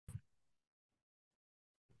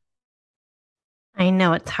I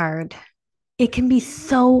know it's hard. It can be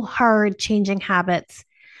so hard changing habits,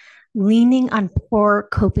 leaning on poor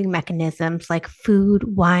coping mechanisms like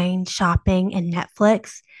food, wine, shopping, and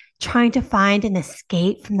Netflix, trying to find an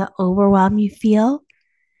escape from the overwhelm you feel.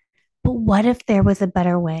 But what if there was a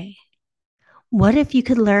better way? What if you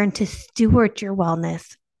could learn to steward your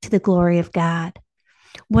wellness to the glory of God?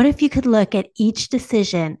 What if you could look at each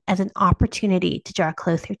decision as an opportunity to draw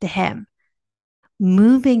closer to Him,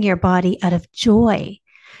 moving your body out of joy,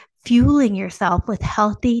 fueling yourself with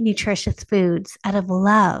healthy, nutritious foods out of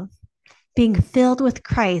love, being filled with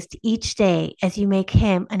Christ each day as you make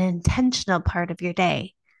Him an intentional part of your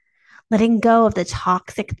day, letting go of the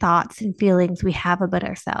toxic thoughts and feelings we have about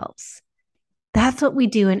ourselves? That's what we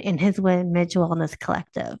do in His Image Wellness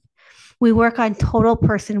Collective. We work on total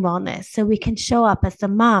person wellness so we can show up as the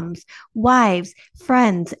moms, wives,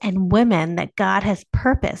 friends, and women that God has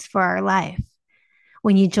purposed for our life.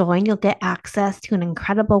 When you join, you'll get access to an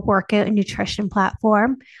incredible workout and nutrition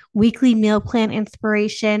platform, weekly meal plan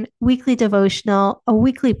inspiration, weekly devotional, a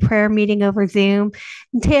weekly prayer meeting over Zoom,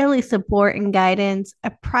 daily support and guidance, a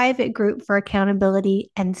private group for accountability,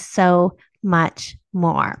 and so much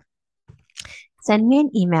more. Send me an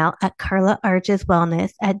email at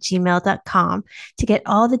carlaargeswellness@gmail.com to get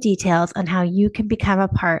all the details on how you can become a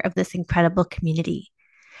part of this incredible community.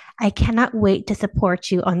 I cannot wait to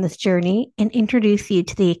support you on this journey and introduce you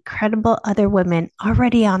to the incredible other women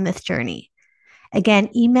already on this journey. Again,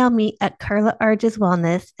 email me at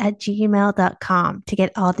carlaargeswellness@gmail.com to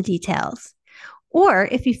get all the details. Or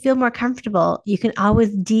if you feel more comfortable, you can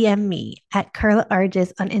always DM me at Carla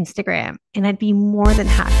Arges on Instagram, and I'd be more than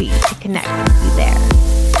happy to connect with you there.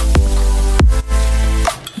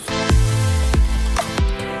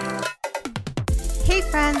 Hey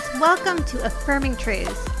friends, welcome to Affirming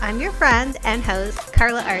Truths. I'm your friend and host,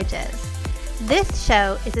 Carla Arges. This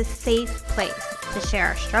show is a safe place to share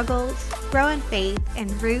our struggles, grow in faith,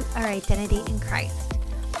 and root our identity in Christ.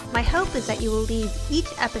 My hope is that you will leave each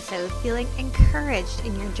episode feeling encouraged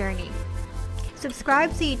in your journey.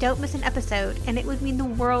 Subscribe so you don't miss an episode, and it would mean the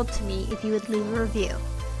world to me if you would leave a review.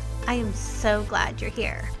 I am so glad you're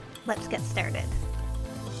here. Let's get started.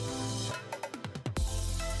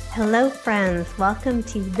 Hello, friends. Welcome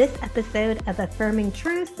to this episode of Affirming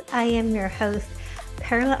Truth. I am your host,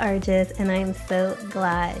 Carla Arges, and I am so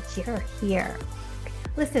glad you're here.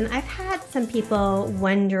 Listen, I've had some people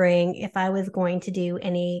wondering if I was going to do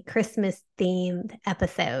any Christmas themed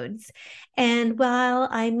episodes. And while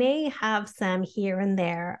I may have some here and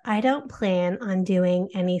there, I don't plan on doing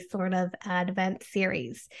any sort of Advent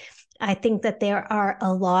series. I think that there are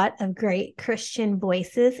a lot of great Christian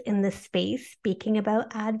voices in this space speaking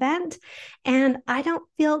about Advent, and I don't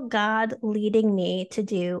feel God leading me to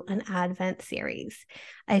do an Advent series.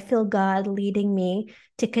 I feel God leading me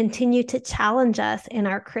to continue to challenge us in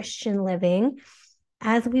our Christian living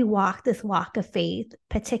as we walk this walk of faith,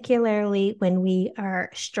 particularly when we are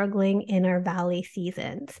struggling in our valley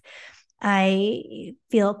seasons. I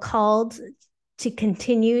feel called to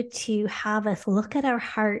continue to have us look at our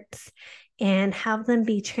hearts and have them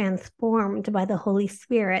be transformed by the Holy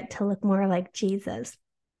Spirit to look more like Jesus.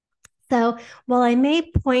 So while I may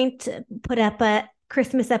put up a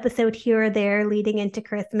Christmas episode here or there leading into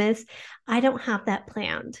Christmas, I don't have that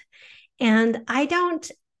planned. And I don't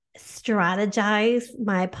strategize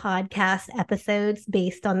my podcast episodes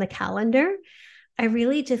based on the calendar. I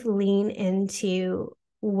really just lean into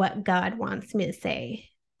what God wants me to say.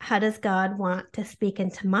 How does God want to speak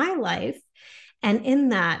into my life? And in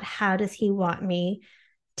that, how does He want me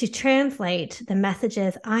to translate the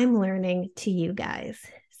messages I'm learning to you guys?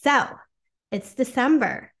 So it's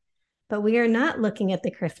December, but we are not looking at the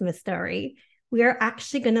Christmas story. We are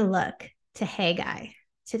actually going to look to Haggai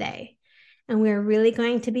today. And we're really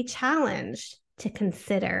going to be challenged to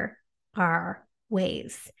consider our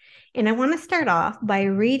ways. And I want to start off by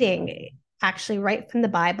reading actually right from the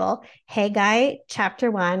Bible, Haggai chapter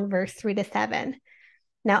 1, verse 3-7.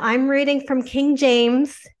 Now I'm reading from King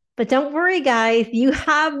James, but don't worry, guys, you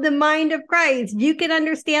have the mind of Christ. You can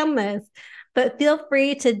understand this, but feel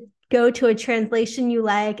free to go to a translation you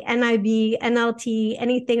like, NIV, NLT,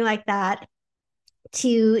 anything like that,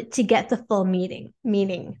 to get the full meaning.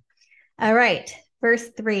 All right, verse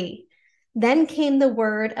 3. Then came the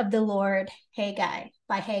word of the Lord by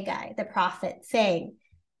Haggai, the prophet, saying,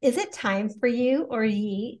 is it time for you or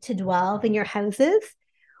ye to dwell in your houses,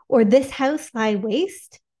 or this house lie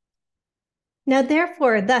waste? Now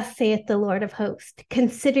therefore, thus saith the Lord of hosts,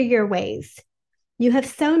 consider your ways. You have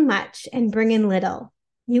sown much and bring in little.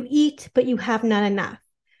 You eat, but you have not enough.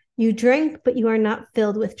 You drink, but you are not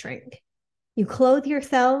filled with drink. You clothe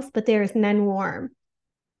yourselves, but there is none warm.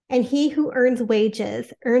 And he who earns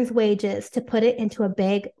wages to put it into a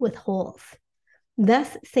bag with holes.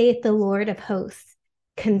 Thus saith the Lord of hosts,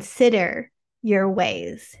 consider your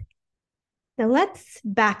ways. Now let's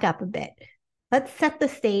back up a bit. Let's set the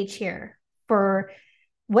stage here for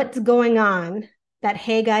what's going on that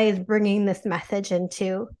Haggai is bringing this message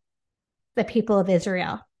into the people of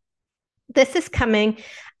Israel. This is coming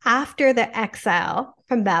after the exile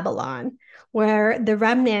from Babylon, where the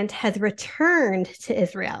remnant has returned to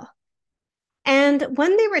Israel. And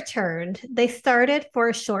when they returned, they started for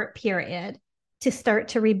a short period to start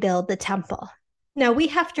to rebuild the temple. Now, we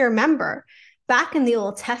have to remember, back in the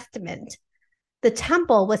Old Testament, the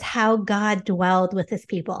temple was how God dwelled with his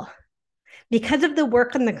people. Because of the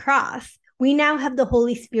work on the cross, we now have the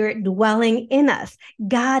Holy Spirit dwelling in us,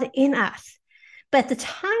 God in us. But at the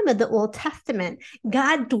time of the Old Testament,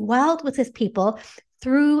 God dwelled with his people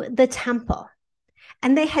through the temple.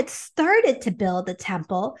 And they had started to build the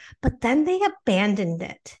temple, but then they abandoned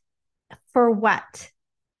it. For what?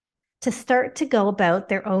 To start to go about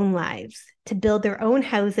their own lives, to build their own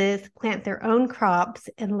houses, plant their own crops,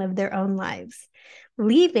 and live their own lives,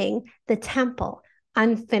 leaving the temple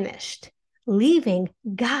unfinished, leaving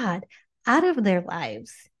God out of their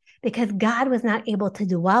lives because God was not able to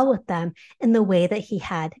dwell with them in the way that he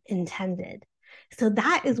had intended. So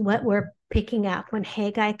that is what we're picking up when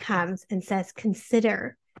Haggai comes and says,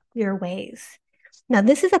 consider your ways. Now,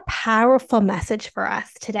 this is a powerful message for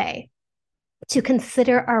us today, to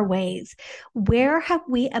consider our ways. Where have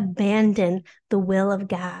we abandoned the will of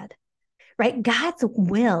God? Right? God's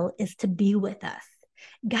will is to be with us.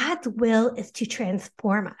 God's will is to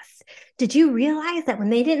transform us. Did you realize that when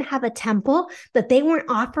they didn't have a temple, that they weren't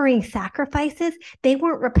offering sacrifices? They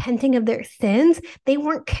weren't repenting of their sins. They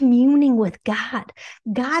weren't communing with God.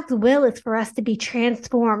 God's will is for us to be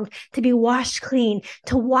transformed, to be washed clean,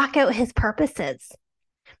 to walk out his purposes.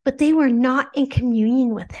 But they were not in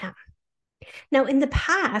communion with him. Now, in the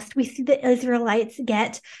past, we see the Israelites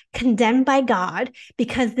get condemned by God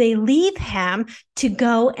because they leave him to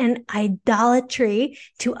go in idolatry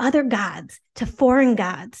to other gods, to foreign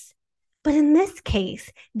gods. But in this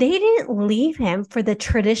case, they didn't leave him for the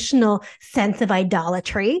traditional sense of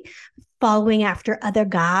idolatry, following after other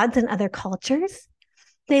gods and other cultures.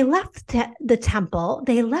 They left the temple,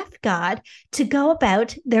 they left God to go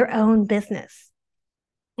about their own business.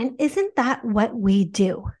 And isn't that what we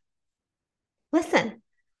do? Listen,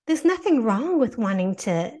 there's nothing wrong with wanting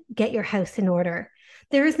to get your house in order.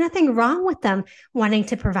 There is nothing wrong with them wanting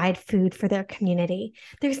to provide food for their community.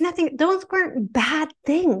 There's nothing, those weren't bad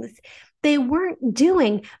things. They weren't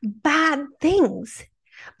doing bad things,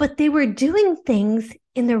 but they were doing things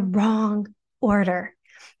in the wrong order.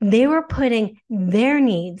 They were putting their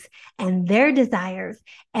needs and their desires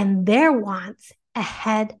and their wants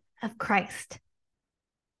ahead of Christ.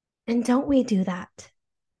 And don't we do that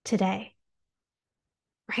today?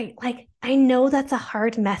 Right? Like, I know that's a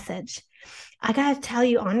hard message. I got to tell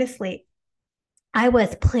you honestly, I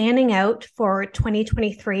was planning out for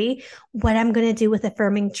 2023 what I'm going to do with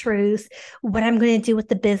Affirming Truth, what I'm going to do with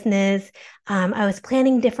the business. I was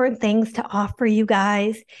planning different things to offer you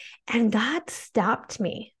guys, and God stopped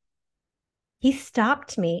me. He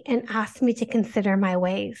stopped me and asked me to consider my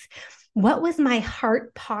ways. What was my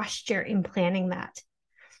heart posture in planning that?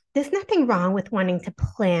 There's nothing wrong with wanting to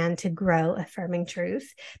plan to grow Affirming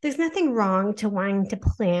Truth. There's nothing wrong to wanting to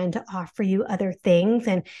plan to offer you other things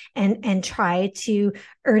and try to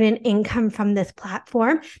earn an income from this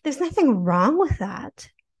platform. There's nothing wrong with that.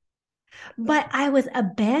 But I was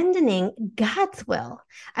abandoning God's will.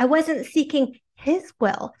 I wasn't seeking his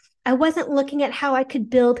will. I wasn't looking at how I could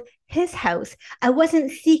build his house. I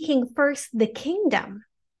wasn't seeking first the kingdom.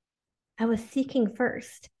 I was seeking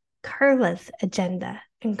first Carla's agenda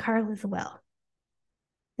and Carla's will.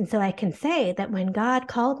 And so I can say that when God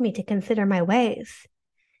called me to consider my ways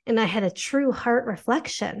and I had a true heart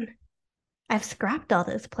reflection, I've scrapped all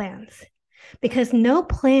those plans because no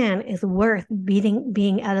plan is worth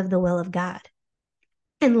being out of the will of God.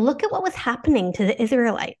 And look at what was happening to the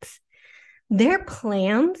Israelites. Their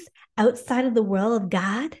plans outside of the will of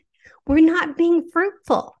God were not being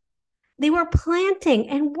fruitful. They were planting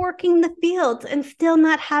and working the fields and still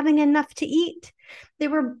not having enough to eat. They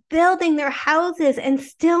were building their houses and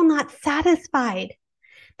still not satisfied.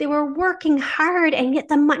 They were working hard and yet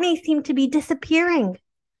the money seemed to be disappearing.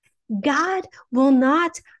 God will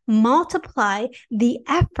not multiply the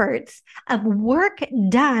efforts of work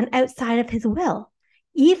done outside of his will,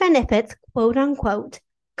 even if it's quote unquote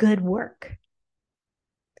good work.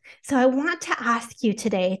 So I want to ask you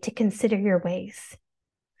today to consider your ways.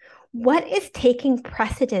 What is taking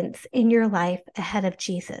precedence in your life ahead of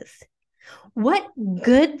Jesus? What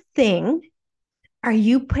good thing are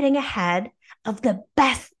you putting ahead of the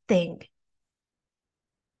best thing?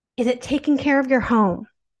 Is it taking care of your home?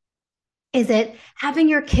 Is it having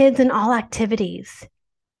your kids in all activities?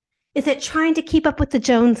 Is it trying to keep up with the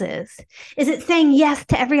Joneses? Is it saying yes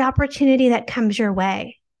to every opportunity that comes your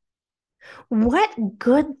way? What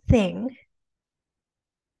good thing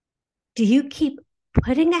do you keep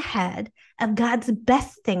putting ahead of God's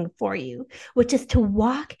best thing for you, which is to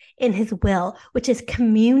walk in his will, which is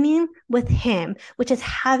communion with him, which is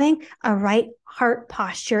having a right heart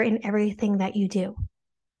posture in everything that you do?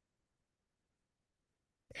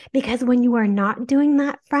 Because when you are not doing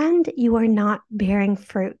that, friend, you are not bearing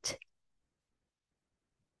fruit.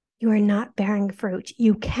 You are not bearing fruit.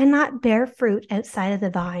 You cannot bear fruit outside of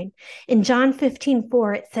the vine. In John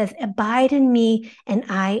 15:4, it says, "Abide in me and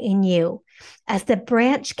I in you. As the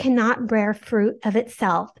branch cannot bear fruit of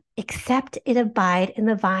itself, except it abide in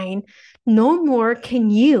the vine, no more can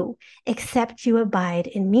you, except you abide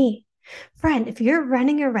in me." Friend, if you're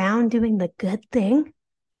running around doing the good thing,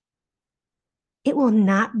 it will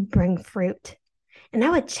not bring fruit. And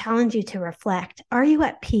I would challenge you to reflect. Are you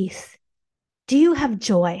at peace? Do you have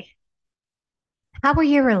joy? How are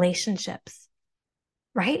your relationships?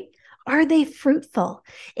 Right? Are they fruitful?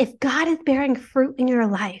 If God is bearing fruit in your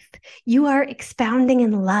life, you are expounding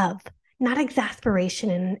in love, not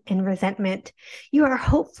exasperation and resentment. You are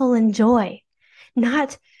hopeful in joy,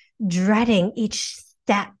 not dreading each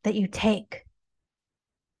step that you take.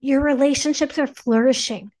 Your relationships are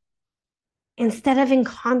flourishing instead of in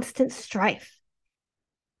constant strife.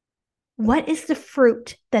 What is the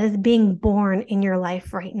fruit that is being born in your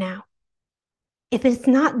life right now? If it's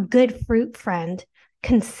not good fruit, friend,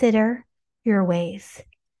 consider your ways.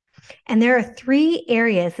 And there are 3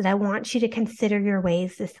 areas that I want you to consider your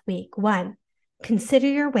ways this week. 1, consider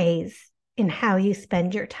your ways in how you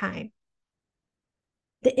spend your time.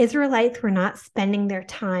 The Israelites were not spending their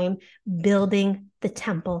time building the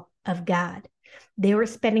temple of God. They were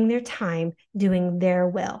spending their time doing their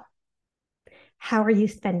will. How are you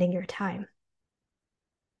spending your time?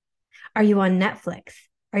 Are you on Netflix?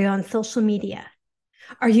 Are you on social media?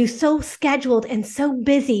 Are you so scheduled and so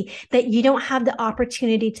busy that you don't have the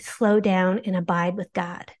opportunity to slow down and abide with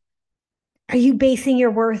God? Are you basing your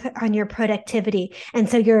worth on your productivity? And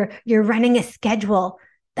so you're running a schedule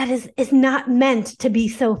that is not meant to be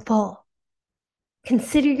so full.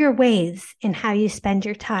 Consider your ways in how you spend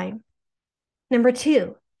your time. Number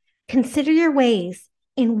 2, consider your ways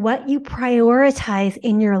in what you prioritize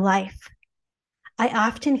in your life. I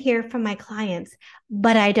often hear from my clients,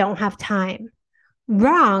 but I don't have time.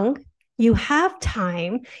 Wrong. You have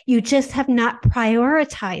time. You just have not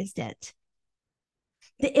prioritized it.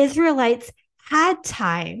 The Israelites had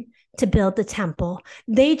time to build the temple.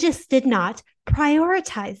 They just did not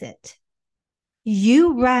prioritize it.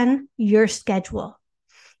 You run your schedule.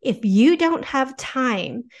 If you don't have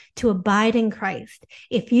time to abide in Christ,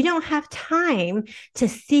 if you don't have time to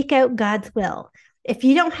seek out God's will, if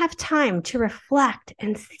you don't have time to reflect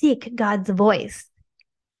and seek God's voice,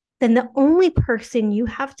 then the only person you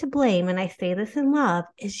have to blame, and I say this in love,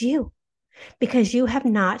 is you, because you have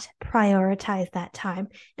not prioritized that time.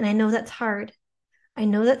 And I know that's hard. I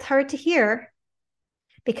know that's hard to hear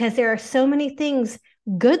because there are so many things,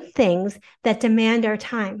 good things, that demand our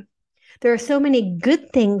time. There are so many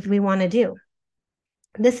good things we want to do.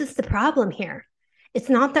 This is the problem here. It's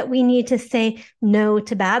not that we need to say no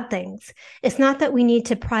to bad things. It's not that we need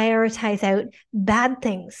to prioritize out bad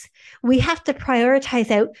things. We have to prioritize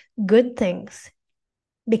out good things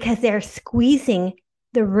because they're squeezing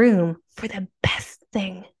the room for the best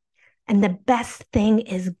thing. And the best thing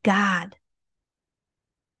is God.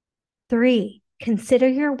 3, consider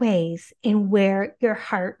your ways in where your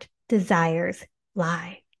heart desires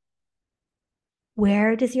lie.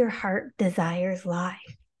 Where does your heart desires lie?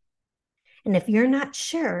 And if you're not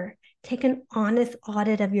sure, take an honest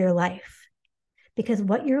audit of your life, because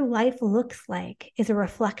what your life looks like is a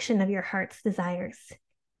reflection of your heart's desires.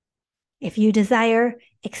 If you desire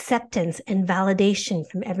acceptance and validation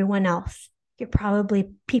from everyone else, you're probably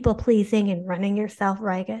people-pleasing and running yourself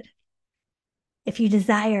ragged. If you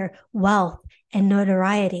desire wealth and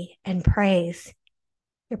notoriety and praise,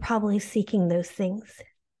 you're probably seeking those things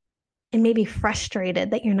and maybe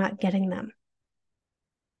frustrated that you're not getting them.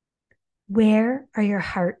 Where are your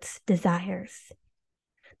heart's desires?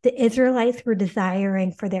 The Israelites were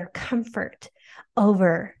desiring for their comfort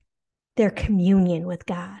over their communion with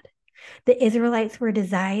God. The Israelites were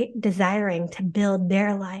desiring to build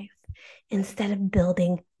their life instead of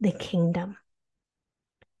building the kingdom.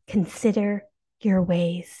 Consider your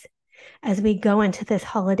ways. as we go into this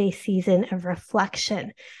holiday season of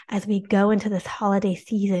reflection, as we go into this holiday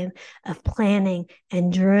season of planning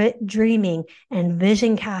and dreaming and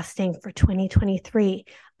vision casting for 2023,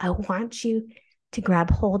 I want you to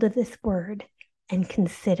grab hold of this word and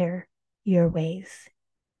consider your ways.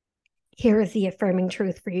 Here is the affirming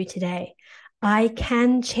truth for you today. I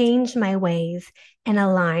can change my ways and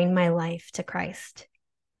align my life to Christ.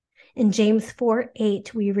 In James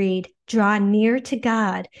 4:8, we read, draw near to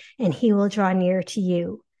God, and he will draw near to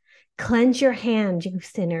you. Cleanse your hands, you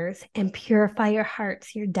sinners, and purify your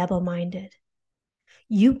hearts, you double-minded.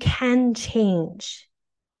 You can change.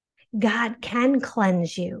 God can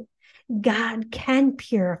cleanse you. God can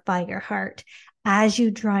purify your heart as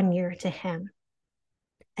you draw near to him.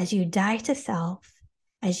 As you die to self,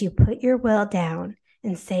 as you put your will down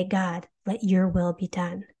and say, God, let your will be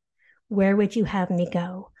done. Where would you have me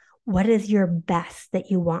go? What is your best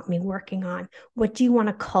that you want me working on? What do you want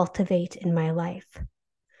to cultivate in my life?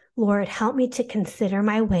 Lord, help me to consider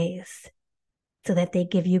my ways so that they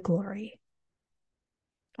give you glory.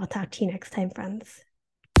 I'll talk to you next time, friends.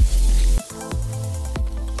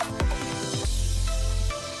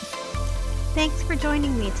 Thanks for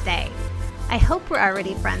joining me today. I hope we're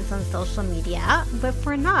already friends on social media, but if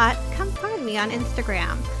we're not, come find me on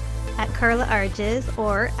Instagram at Carla Arges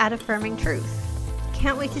or at Affirming Truth.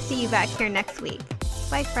 Can't wait to see you back here next week.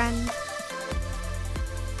 Bye, friends.